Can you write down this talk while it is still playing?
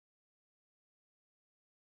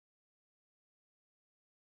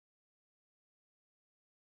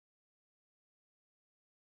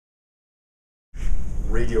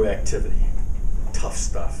radioactivity. Tough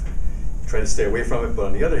stuff. Try to stay away from it, but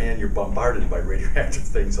on the other hand, you're bombarded by radioactive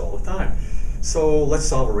things all the time. So let's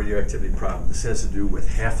solve a radioactivity problem. This has to do with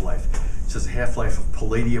half-life. It says a half-life of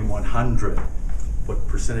palladium-100. What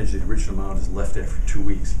percentage of the original amount is left after 2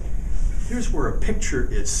 weeks? Here's where a picture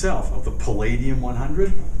itself of the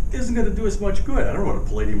palladium-100 isn't going to do us much good. I don't know what a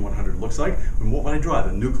palladium-100 looks like. And what would I draw?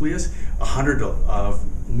 The nucleus? 100 of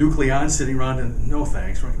nucleons sitting around, and no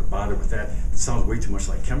thanks, we're not going to bother with that. It sounds way too much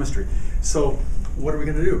like chemistry. So what are we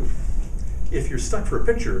going to do? If you're stuck for a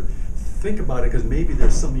picture, think about it, because maybe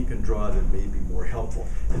there's something you can draw that may be more helpful.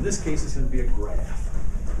 In this case, it's going to be a graph.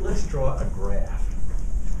 Let's draw a graph.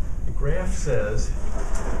 The graph says,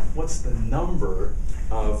 what's the number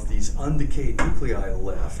of these undecayed nuclei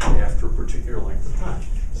left after a particular length of time?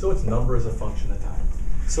 So its number is a function of time.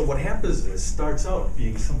 So what happens is it starts out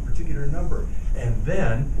being some particular number, and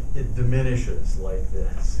then it diminishes like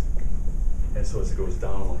this. And so as it goes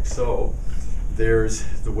down like so, there's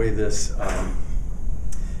the way this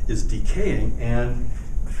is decaying, and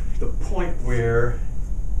the point where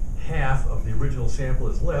half of the original sample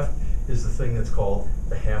is left is the thing that's called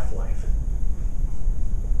the half-life.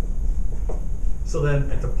 So then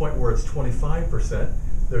at the point where it's 25%,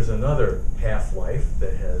 there's another half-life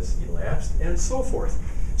that has elapsed, and so forth.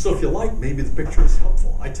 So if you like, maybe the picture is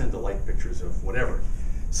helpful. I tend to like pictures of whatever.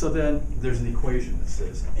 So then there's an equation that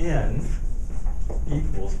says n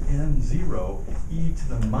equals n0 e to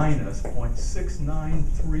the minus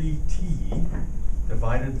 0.693t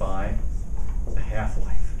divided by the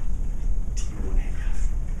half-life, t1/2.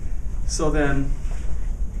 So then,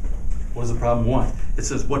 what does the problem want? It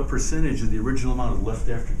says what percentage of the original amount is left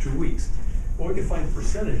after 2 weeks? Well, we can find the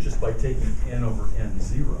percentage just by taking n over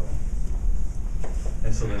n0.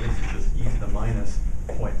 And so then this is just e to the minus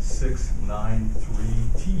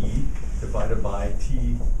 0.693t divided by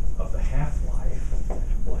t of the half-life,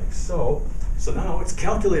 like so. So now it's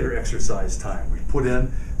calculator exercise time. We put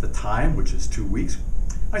in the time, which is 2 weeks.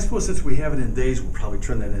 I suppose since we have it in days, we'll probably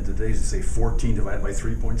turn that into days and say 14 divided by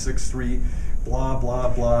 3.63, blah, blah,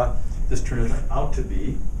 blah. This turns out to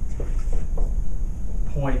be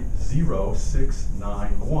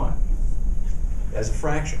 0.0691 as a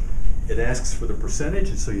fraction. It asks for the percentage,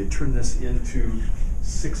 and so you turn this into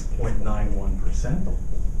 6.91%.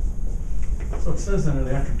 So it says then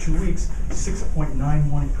that after 2 weeks,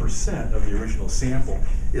 6.91% of the original sample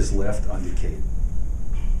is left undecayed.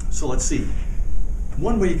 So let's see.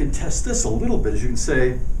 One way you can test this a little bit is you can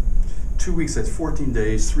say 2 weeks, that's 14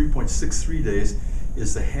 days, 3.63 days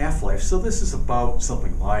is the half-life. So this is about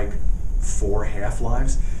something like 4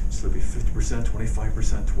 half-lives. So it'll be 50%,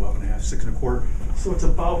 25%, 12.5%, 6.25%. So it's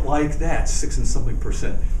about like that, 6 and something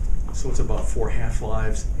percent. So it's about 4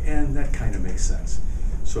 half-lives, and that kind of makes sense.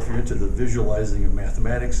 So if you're into the visualizing of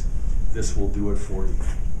mathematics, this will do it for you.